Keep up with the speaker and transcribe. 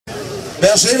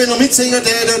Wäre schön, wenn ihr mitsingen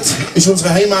tätet, ist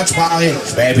unsere Heimatsprache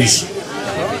Schwäbisch.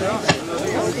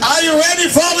 Are you ready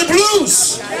for the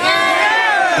blues?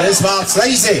 Das war zu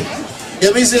leise.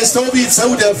 Ihr wisst jetzt, Tobi,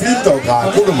 so, der fliegt da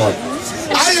gerade. Guck mal.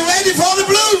 Are you ready for the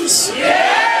blues?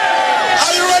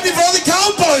 Are you ready for the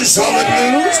Cowboy Schorle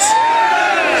blues?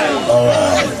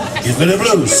 Alright, give me the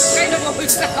blues.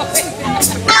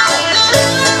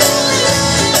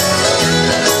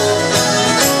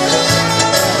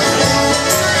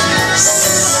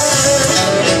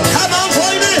 Come on,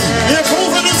 Freunde, wir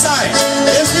rufen uns ein.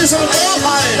 Jetzt müssen wir Ohr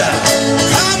halten.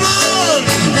 Come on!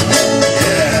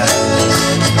 Yeah.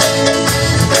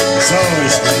 So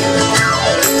ist es.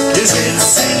 Wir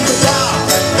sitzen in der Bar,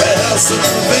 wer hörst du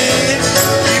weh?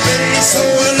 Ich bin nicht so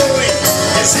allein.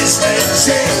 Es ist nicht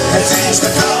schön, es ist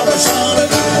der Cowboy Schorle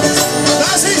Blues.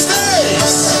 Das ist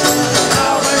es!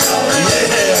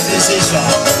 Yeah, das ist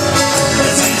wahr.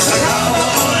 Das ist der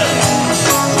Cowboy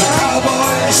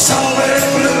Schorle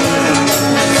Blues.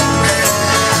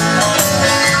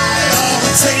 Auf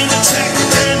den Zähnen checken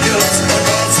den Jungs, und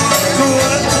Gott sei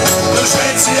gut. Da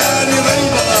schwätzt sie an die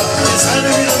Weiber, jetzt haben wir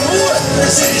wieder Ruhe.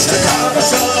 Das ist der Cowboy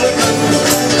Schorle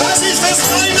Blues. Das ist das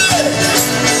Freunde!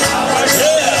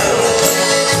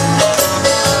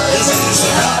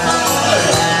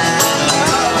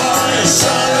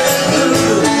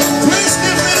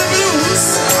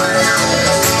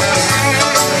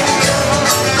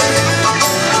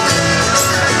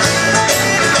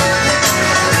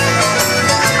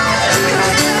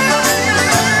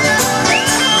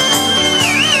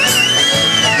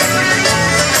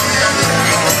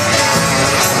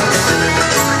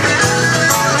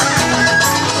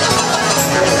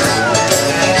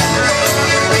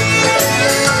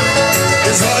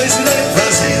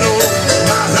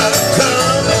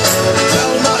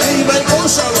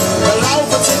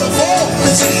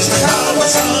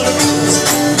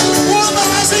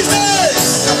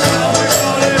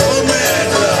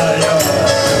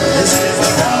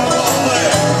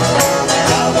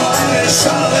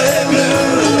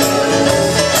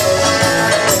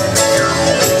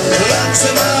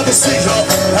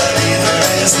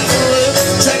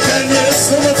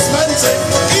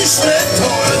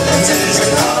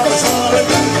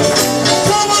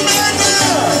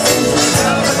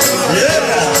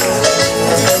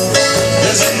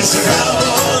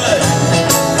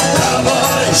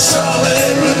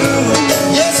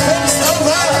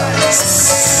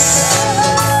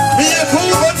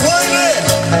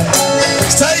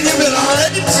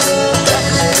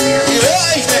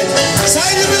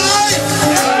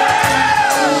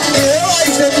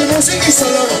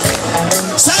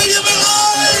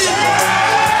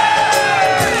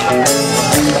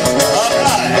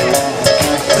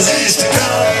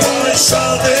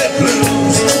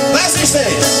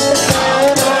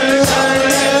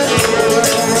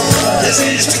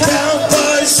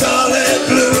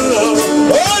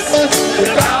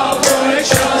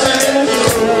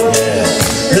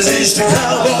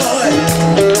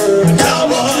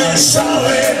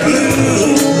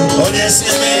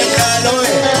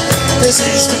 This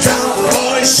is the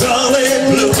Cowboy Schorle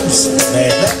Blues.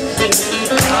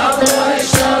 Cowboy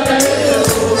Schorle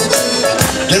Blues.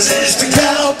 This is the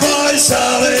Cowboy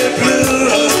Schorle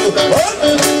Blues.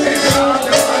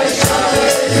 Cowboy Schorle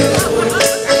Blues.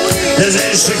 This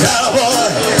is the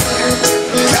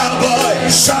Cowboy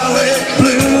Schorle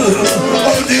Blues.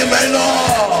 Oh, dear Männer.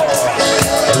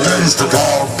 This is the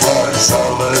Cowboy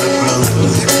Schorle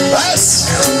Blues. Was?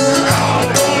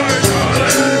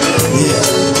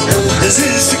 This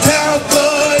is the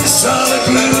Cowboy Schorle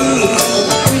Blues.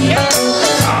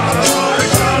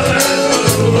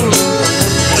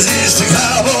 This is the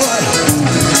Cowboy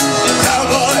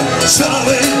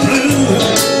Schorle Blues.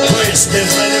 Please give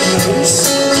me the blues.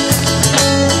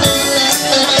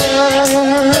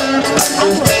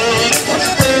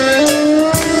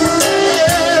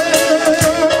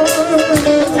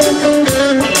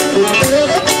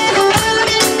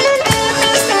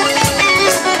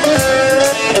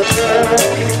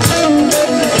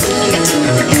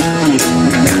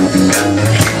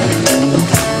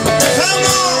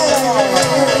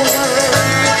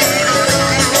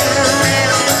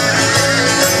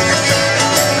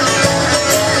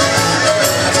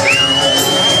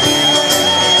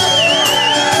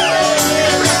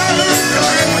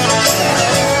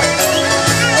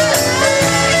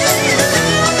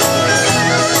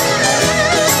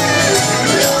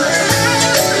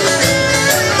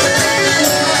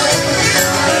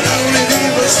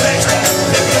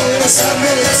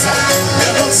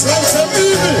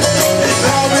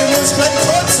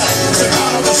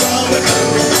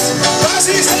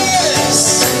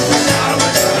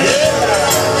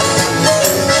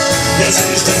 das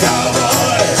ist der